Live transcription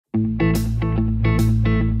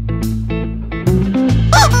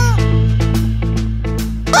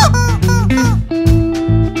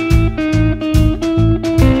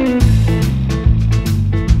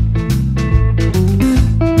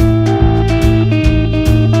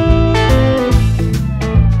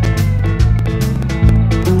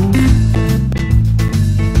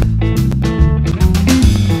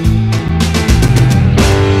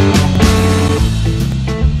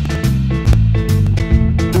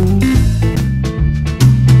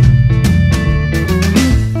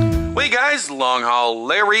Long Haul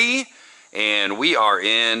Larry, and we are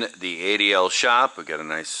in the ADL shop. We've got a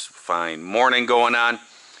nice fine morning going on,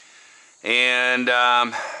 and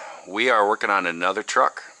we are working on another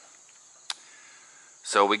truck.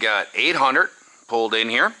 So we got 800 pulled in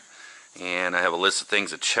here, and I have a list of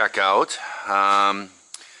things to check out.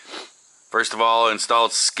 First of all,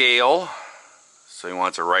 installed scale. So he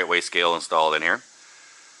wants a right way scale installed in here.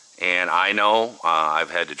 And I know,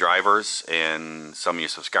 I've had the drivers, and some of you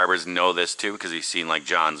subscribers know this too, because you've seen like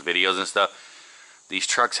John's videos and stuff. These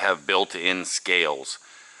trucks have built-in scales.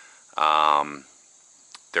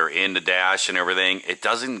 They're in the dash and everything. It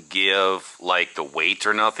doesn't give like the weight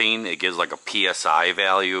or nothing. It gives like a PSI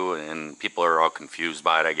value, and people are all confused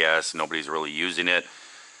by it, I guess. Nobody's really using it.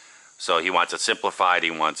 So he wants it simplified.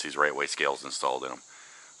 He wants these right way scales installed in them.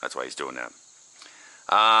 That's why he's doing that.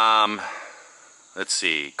 Let's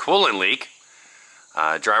see, coolant leak.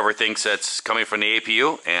 Driver thinks that's coming from the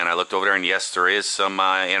APU, and I looked over there, and yes, there is some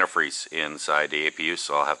antifreeze inside the APU,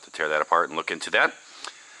 so I'll have to tear that apart and look into that.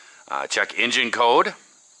 Check engine code.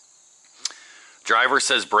 Driver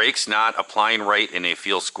says brakes not applying right and they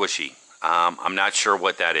feel squishy. I'm not sure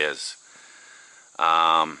what that is.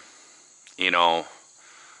 You know,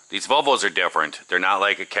 these Volvos are different. They're not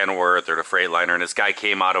like a Kenworth or the Freightliner, and this guy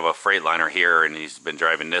came out of a Freightliner here, and he's been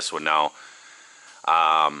driving this one now.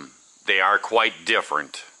 They are quite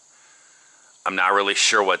different. I'm not really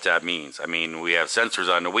sure what that means. I mean, we have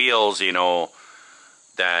sensors on the wheels, you know,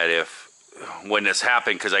 that when this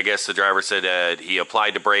happened, because I guess the driver said that he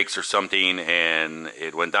applied the brakes or something and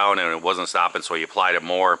it went down and it wasn't stopping, so he applied it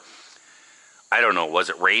more. I don't know, was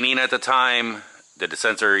it raining at the time? Did the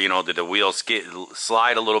sensor, you know, did the wheel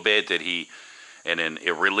slide a little bit? And then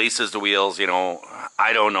it releases the wheels, you know,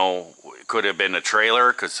 I don't know. It could have been a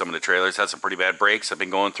trailer, because some of the trailers had some pretty bad brakes. I've been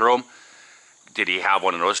going through them. Did he have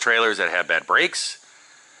one of those trailers that had bad brakes?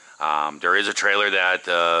 There is a trailer that,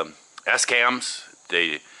 S-cams,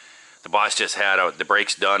 the boss just had the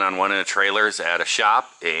brakes done on one of the trailers at a shop,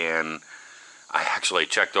 and I actually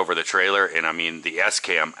checked over the trailer, and I mean, the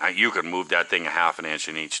S-cam, you could move that thing a half an inch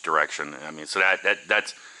in each direction. I mean, so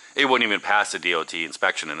that's, it wouldn't even pass the DOT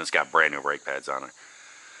inspection, and it's got brand new brake pads on it.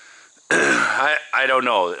 I don't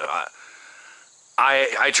know.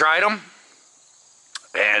 I tried them,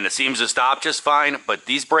 and it seems to stop just fine, but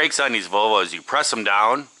these brakes on these Volvos, you press them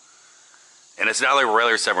down, and it's not like a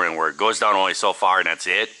regular submarine where it goes down only so far and that's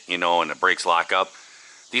it, you know, and the brakes lock up.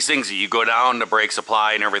 These things, you go down, the brakes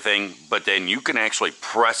apply and everything, but then you can actually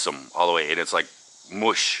press them all the way, and it's like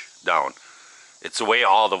mush down. It's the way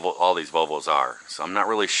all these Volvos are. So I'm not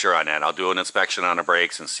really sure on that. I'll do an inspection on the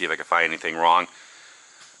brakes and see if I can find anything wrong,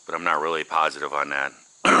 but I'm not really positive on that.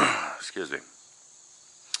 Excuse me.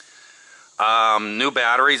 New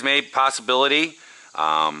batteries may possibility.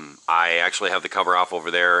 I actually have the cover off over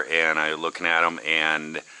there, and I'm looking at them,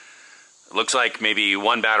 and it looks like maybe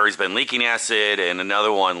one battery's been leaking acid and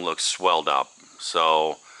another one looks swelled up.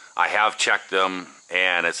 So I have checked them,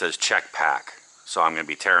 and it says check pack. So I'm going to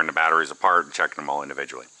be tearing the batteries apart and checking them all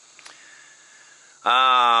individually.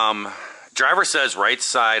 Driver says right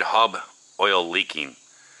side hub oil leaking.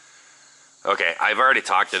 Okay, I've already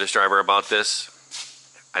talked to this driver about this.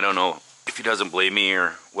 I don't know if he doesn't believe me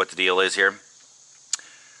or what the deal is here.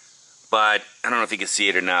 But I don't know if you can see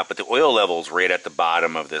it or not, but the oil level is right at the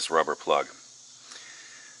bottom of this rubber plug.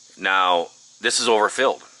 Now, this is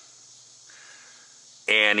overfilled.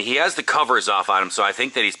 And he has the covers off on him, so I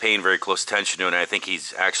think that he's paying very close attention to it, and I think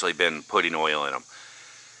he's actually been putting oil in them.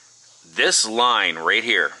 This line right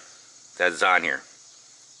here that is on here,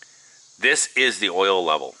 this is the oil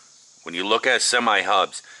level. When you look at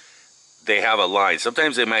semi-hubs, they have a line.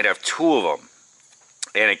 Sometimes they might have two of them,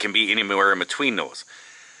 and it can be anywhere in between those.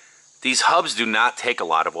 These hubs do not take a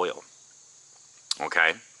lot of oil,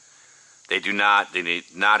 okay? They do not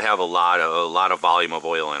have a lot of volume of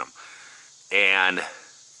oil in them. And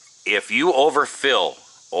if you overfill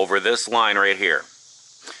over this line right here,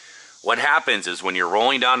 what happens is when you're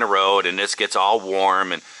rolling down the road and this gets all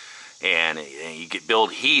warm and you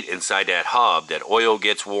build heat inside that hub, that oil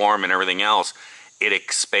gets warm and everything else, it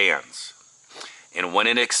expands. And when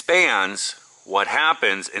it expands, what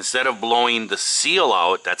happens, instead of blowing the seal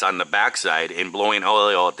out that's on the backside and blowing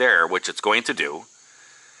oil out there, which it's going to do,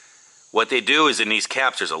 what they do is in these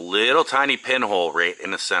caps, there's a little tiny pinhole right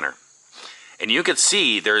in the center. And you can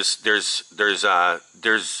see there's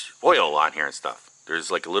oil on here and stuff.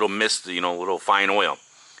 There's like a little mist, you know, little fine oil.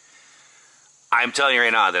 I'm telling you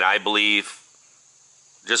right now that I believe,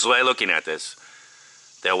 just by looking at this,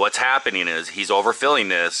 that what's happening is he's overfilling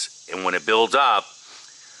this, and when it builds up,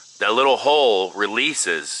 that little hole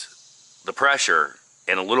releases the pressure,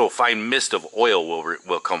 and a little fine mist of oil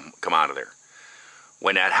will come out of there.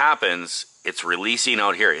 When that happens, it's releasing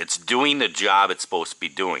out here. It's doing the job it's supposed to be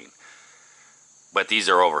doing. But these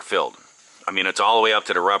are overfilled. I mean, it's all the way up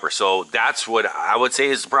to the rubber. So that's what I would say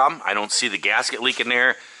is the problem. I don't see the gasket leaking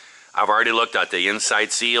there. I've already looked at the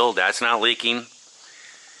inside seal. That's not leaking.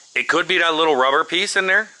 It could be that little rubber piece in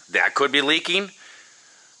there. That could be leaking.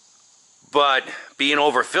 But being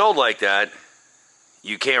overfilled like that,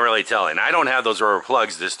 you can't really tell. And I don't have those rubber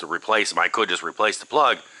plugs just to replace them. I could just replace the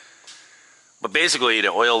plug. But basically,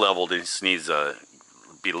 the oil level just needs to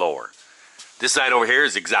be lower. This side over here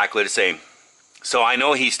is exactly the same. So I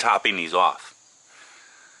know he's topping these off.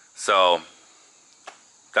 So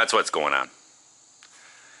that's what's going on.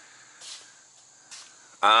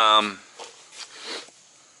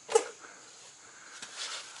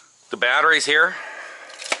 The batteries here,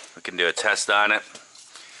 we can do a test on it.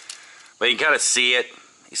 But you can kind of see it.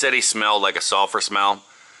 He said he smelled like a sulfur smell.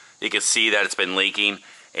 You can see that it's been leaking.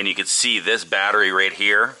 And you can see this battery right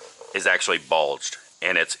here is actually bulged.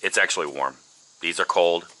 And it's actually warm. These are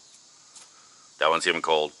cold. That one's even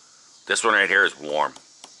cold. This one right here is warm.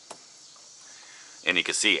 And you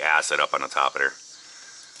can see acid up on the top of there.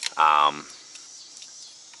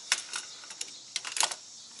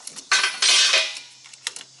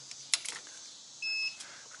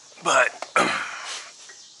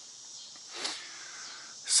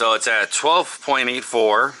 So it's at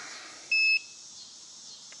 12.84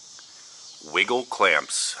 wiggle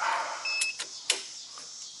clamps.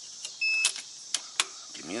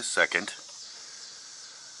 Give me a second.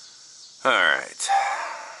 All right,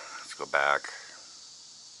 let's go back.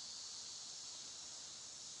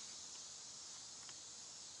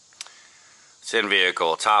 It's in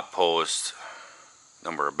vehicle, top post.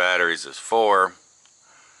 Number of batteries is 4.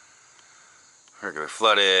 Regular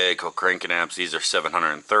flooded, cold cranking amps, these are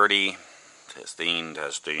 730. Testing,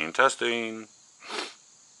 testing, testing.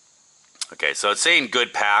 Okay, so it's saying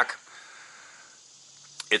good pack.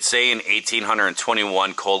 It's saying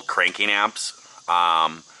 1821 cold cranking amps.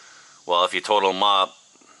 Well, if you total them up,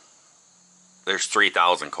 there's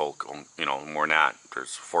 3,000 cold, more than that.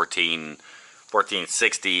 There's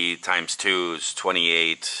 1460 times 2 is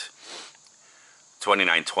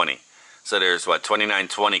 2920. So there's what,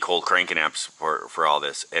 2920 cold cranking amps for all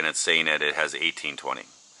this, and it's saying that it has 1820.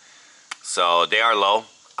 So they are low.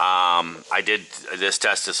 I did this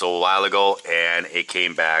test a while ago, and it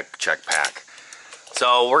came back check pack.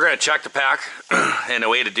 So we're going to check the pack, and the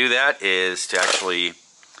way to do that is to actually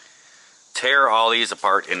tear all these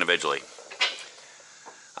apart individually.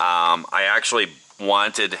 I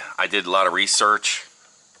did a lot of research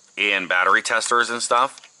in battery testers and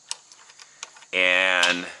stuff,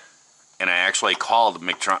 and I actually called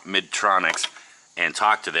Midtronics and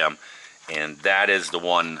talked to them, and that is the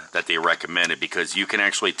one that they recommended, because you can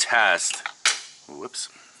actually test,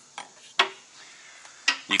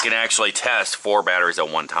 you can actually test 4 batteries at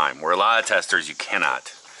one time, where a lot of testers you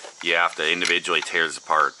cannot. You have to individually tear this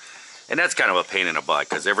apart, and that's kind of a pain in the butt,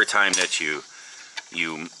 because every time that you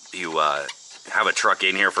have a truck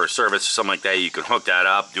in here for a service or something like that, you can hook that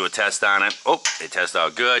up, do a test on it. Oh, it tests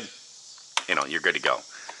out good. You're good to go.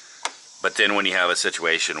 But then when you have a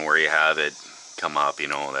situation where you have it come up,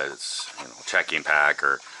 that it's checking pack,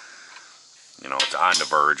 or it's on the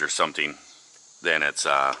verge or something, then it's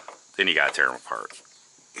then you gotta tear them apart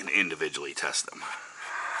and individually test them.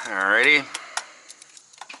 Alrighty.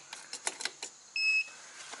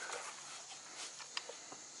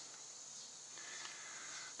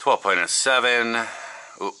 $12.07.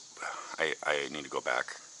 Oop, I need to go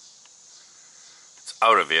back. It's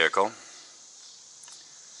out of vehicle.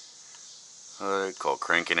 Cold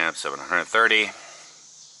cranking amp 730.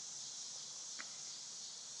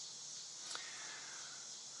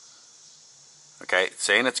 Okay, it's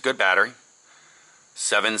saying it's a good battery.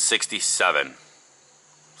 767.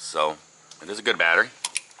 So it is a good battery.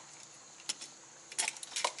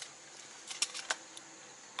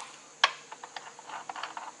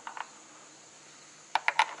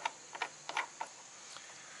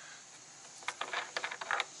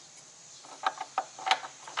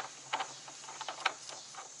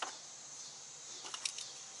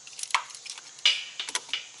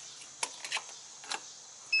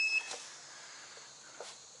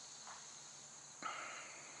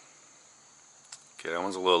 Okay, that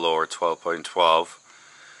one's a little lower, 12.12.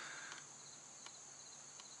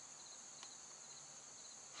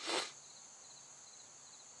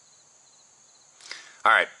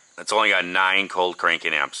 Alright, that's only got 9 cold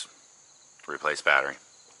cranking amps to replace battery.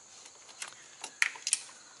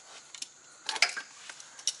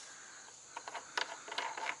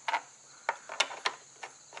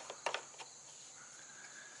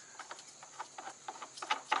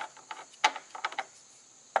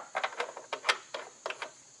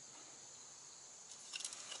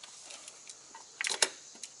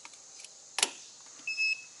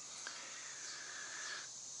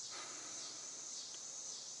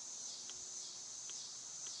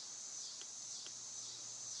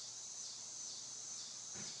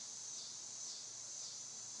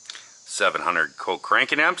 700 Coke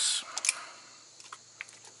cranking amps.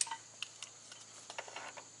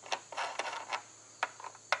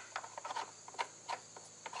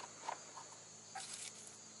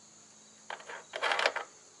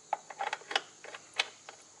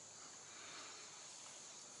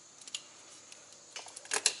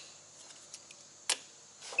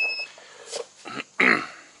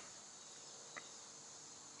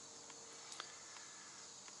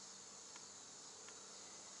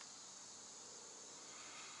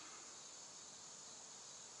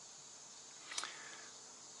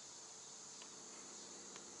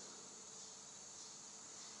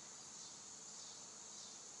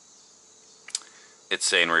 It's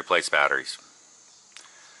saying replace batteries.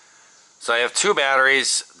 So I have two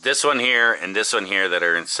batteries, this one here and this one here, that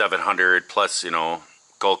are in 700 plus, you know,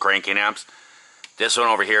 Coke cranking amps. This one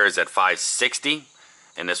over here is at 560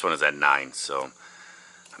 and this one is at 9. So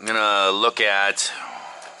I'm gonna look at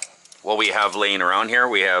what we have laying around here.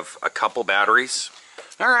 We have a couple batteries.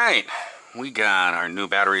 All right, we got our new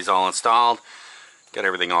batteries all installed. Got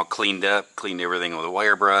everything all cleaned up, cleaned everything with a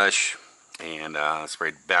wire brush, and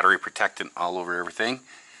sprayed battery protectant all over everything.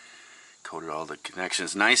 Coated all the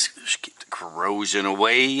connections nice. Just keep the corrosion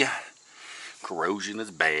away. Corrosion is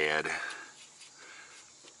bad.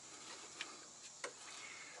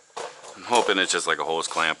 I'm hoping it's just like a hose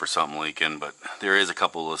clamp or something leaking, but there is a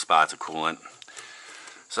couple of spots of coolant.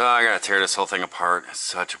 So I gotta tear this whole thing apart. It's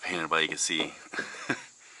such a pain in the butt, you can see.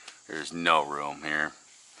 There's no room here.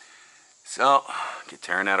 So, get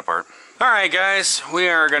tearing that apart. Alright guys, we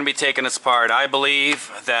are going to be taking this apart. I believe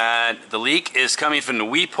that the leak is coming from the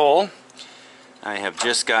weep hole. I have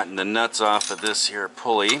just gotten the nuts off of this here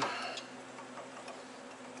pulley.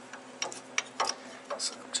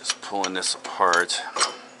 So I'm just pulling this apart.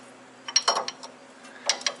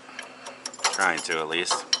 Trying to at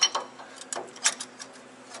least.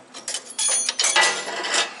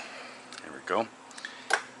 There we go.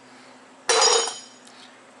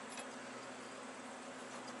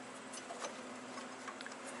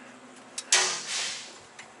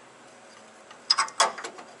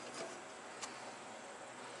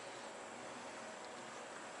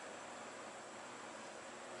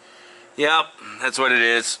 Yep, that's what it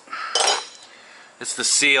is. It's the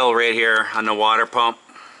seal right here on the water pump.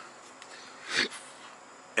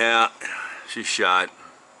 Yeah, she's shot.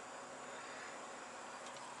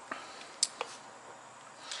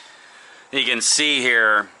 You can see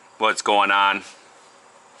here what's going on.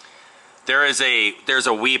 There's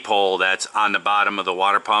a weep hole that's on the bottom of the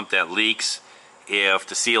water pump that leaks if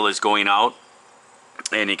the seal is going out.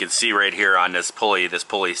 And you can see right here on this pulley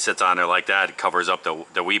sits on there like that. It covers up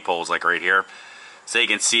the weep holes like right here. So you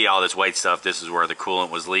can see all this white stuff. This is where the coolant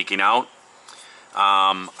was leaking out.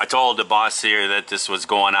 I told the boss here that this was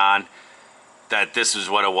going on, that this is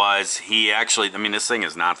what it was. He actually, I mean, this thing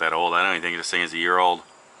is not that old. I don't even think this thing is a year old.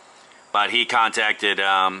 But he contacted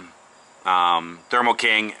Thermo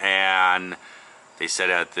King, and they said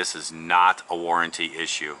that this is not a warranty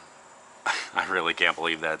issue. I really can't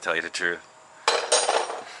believe that, to tell you the truth.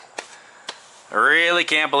 I really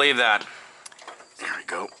can't believe that. There we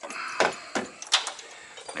go.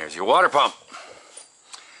 There's your water pump.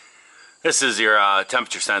 This is your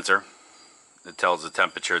temperature sensor. It tells the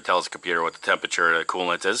temperature, it tells the computer what the temperature of the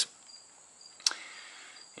coolant is.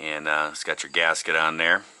 And it's got your gasket on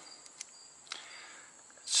there.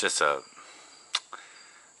 It's just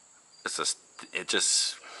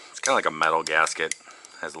it's kind of like a metal gasket.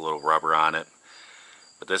 Has a little rubber on it.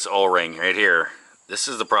 But this O-ring right here, this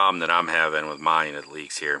is the problem that I'm having with mine. It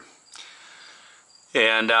leaks here.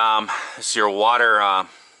 And this is your water,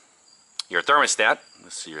 your thermostat.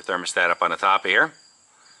 This is your thermostat up on the top of here.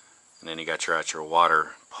 And then you got your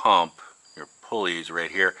water pump, your pulleys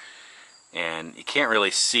right here. And you can't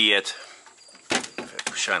really see it. If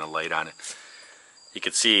I shine a light on it, you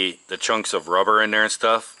can see the chunks of rubber in there and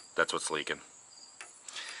stuff. That's what's leaking.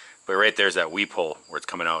 But right there's that weep hole where it's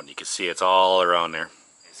coming out, and you can see it's all around there.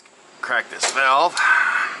 Crack this valve.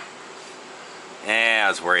 Yeah, I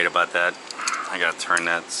was worried about that. I gotta turn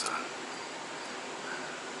that. So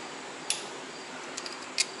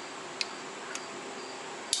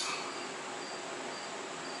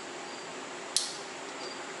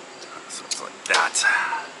it's like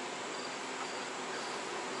that.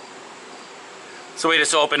 So we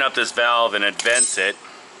just open up this valve and it vents it.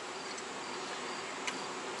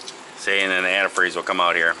 See, and then the antifreeze will come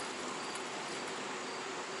out here.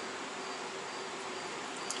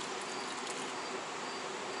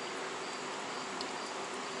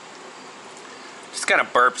 Just kind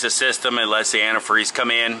of burps the system and lets the antifreeze come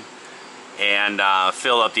in and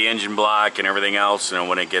fill up the engine block and everything else. And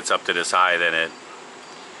when it gets up to this high, then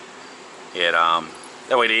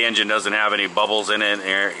That way the engine doesn't have any bubbles in it,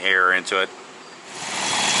 air into it.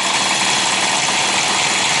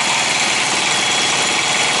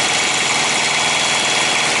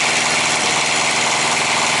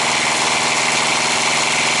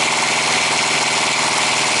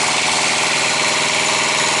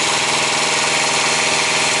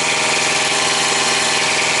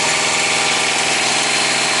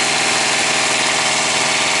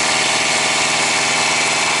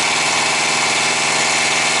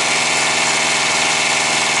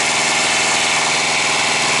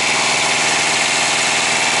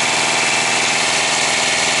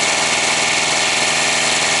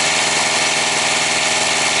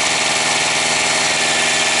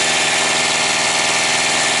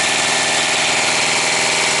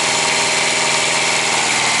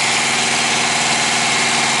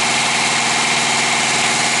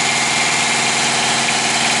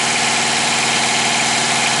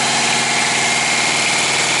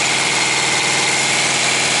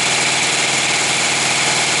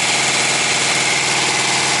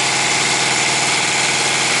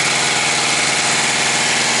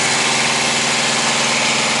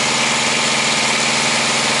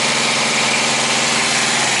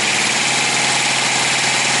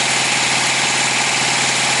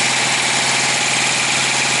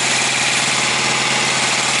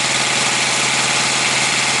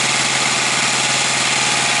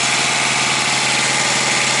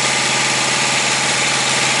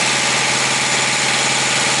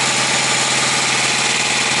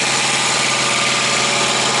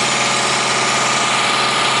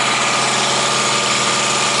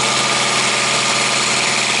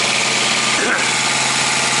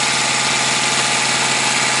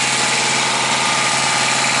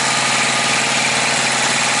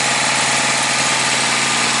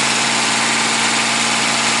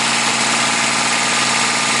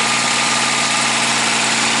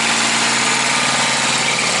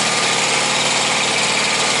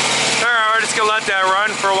 Let that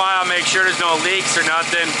run for a while, make sure there's no leaks or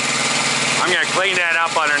nothing. I'm going to clean that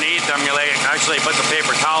up underneath. I'm going to actually put the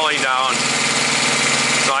paper toweling down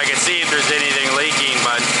so I can see if there's anything leaking,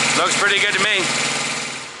 but looks pretty good to me.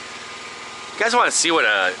 You guys want to see what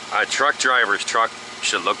a truck driver's truck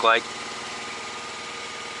should look like?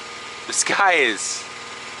 This guy is...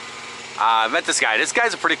 I met this guy. This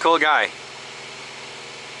guy's a pretty cool guy.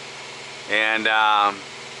 And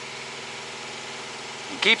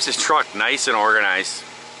he keeps his truck nice and organized.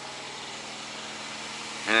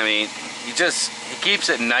 And I mean, he keeps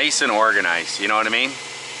it nice and organized, you know what I mean?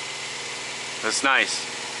 That's nice.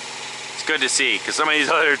 It's good to see, because some of these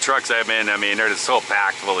other trucks I've been, I mean, they're just so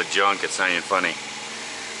packed full of junk, it's not even funny.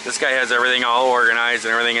 This guy has everything all organized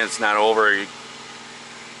and everything, it's not over.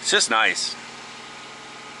 It's just nice.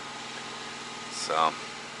 So,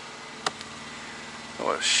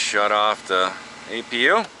 I'll shut off the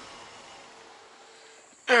APU.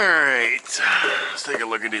 Alright, let's take a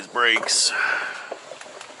look at these brakes.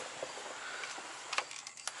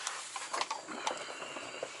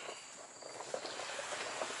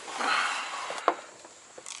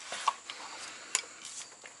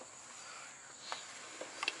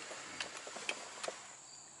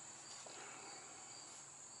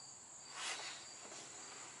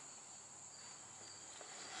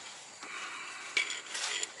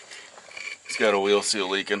 It's got a wheel seal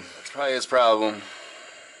leaking. Probably his problem.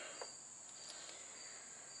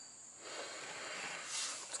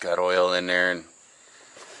 Got oil in there, and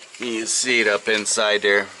you can see it up inside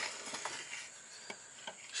there.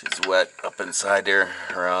 She's wet up inside there,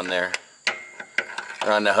 around there,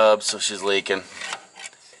 around the hub, so she's leaking.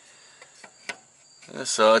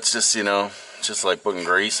 So it's just, you know, just like putting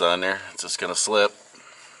grease on there. It's just gonna slip.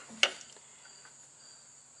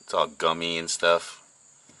 It's all gummy and stuff.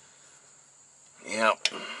 Yep.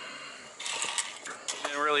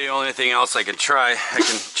 And really the only thing else I can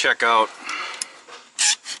check out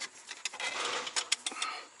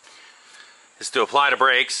is to apply the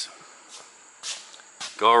brakes,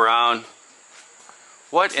 go around.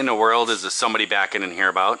 What in the world is this somebody backing in here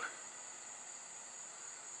about?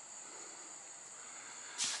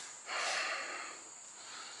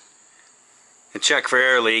 And check for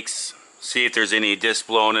air leaks, see if there's any disc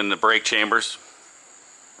blown in the brake chambers.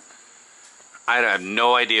 I have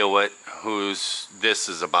no idea whose this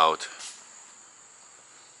is about.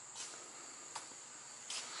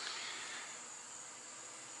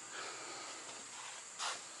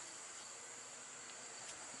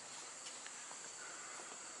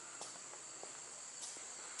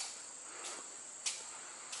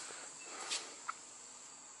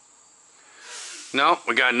 No,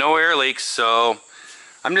 we got no air leaks, so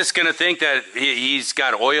I'm just gonna think that he's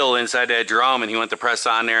got oil inside that drum and he went to press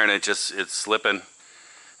on there and it's slipping.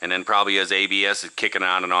 And then probably his ABS is kicking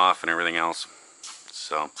on and off and everything else.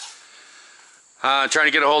 So, trying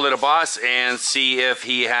to get a hold of the boss and see if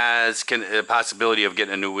he has a possibility of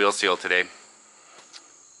getting a new wheel seal today.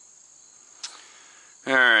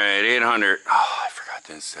 Alright, 800. Oh, I forgot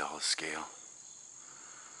to install the scale.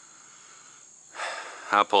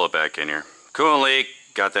 I'll pull it back in here. Coolant leak,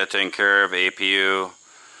 got that taken care of. APU.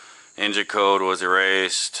 Engine code was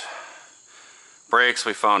erased. Brakes,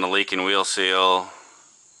 we found a leaking wheel seal.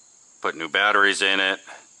 Put new batteries in it.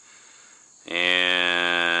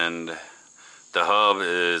 And the hub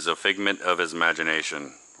is a figment of his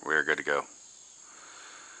imagination. We're good to go.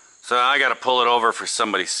 So I got to pull it over for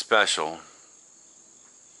somebody special.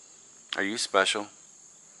 Are you special?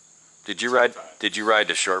 Did you ride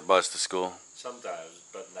the short bus to school? Sometimes,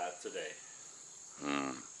 but not today.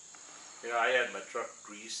 You know, I had my truck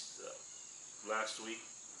greased last week.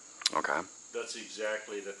 Okay. That's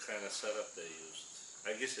exactly the kind of setup they used.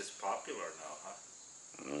 I guess it's popular now,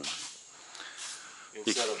 huh?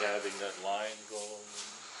 Instead of having that line going.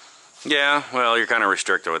 Yeah, well, you're kind of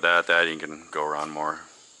restricted with that. That you can go around more.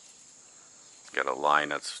 Got a line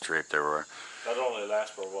that's draped everywhere. That only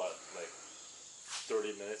lasts for what, like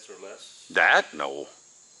 30 minutes or less? That? No.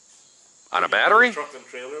 On a battery? Truck and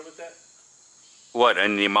trailer with that? What,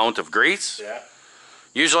 and the amount of grease? Yeah.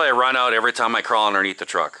 Usually I run out every time I crawl underneath the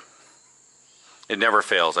truck. It never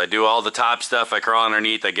fails. I do all the top stuff, I crawl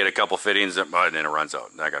underneath, I get a couple fittings, and then it runs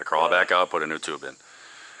out. Then I got to crawl back out, put a new tube in.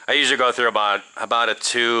 I usually go through about a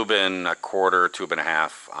tube and a quarter, tube and a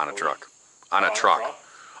half on a truck. On a truck.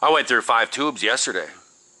 I went through 5 tubes yesterday.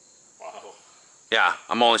 Wow. Yeah,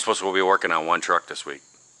 I'm only supposed to be working on 1 truck this week.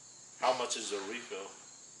 How much is a refill?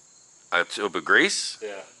 A tube of grease?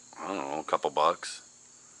 Yeah. I don't know, a couple bucks.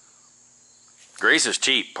 Grease is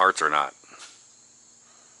cheap, parts are not.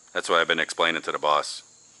 That's what I've been explaining to the boss.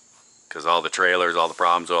 Because all the trailers, all the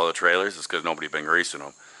problems with all the trailers is because nobody's been greasing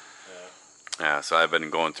them. Yeah, so I've been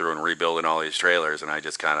going through and rebuilding all these trailers, and I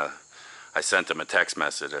just I sent him a text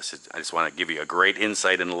message. I said, I just want to give you a great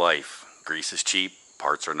insight into life. Grease is cheap,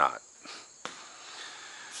 parts are not.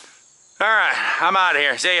 All right, I'm out of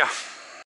here. See ya.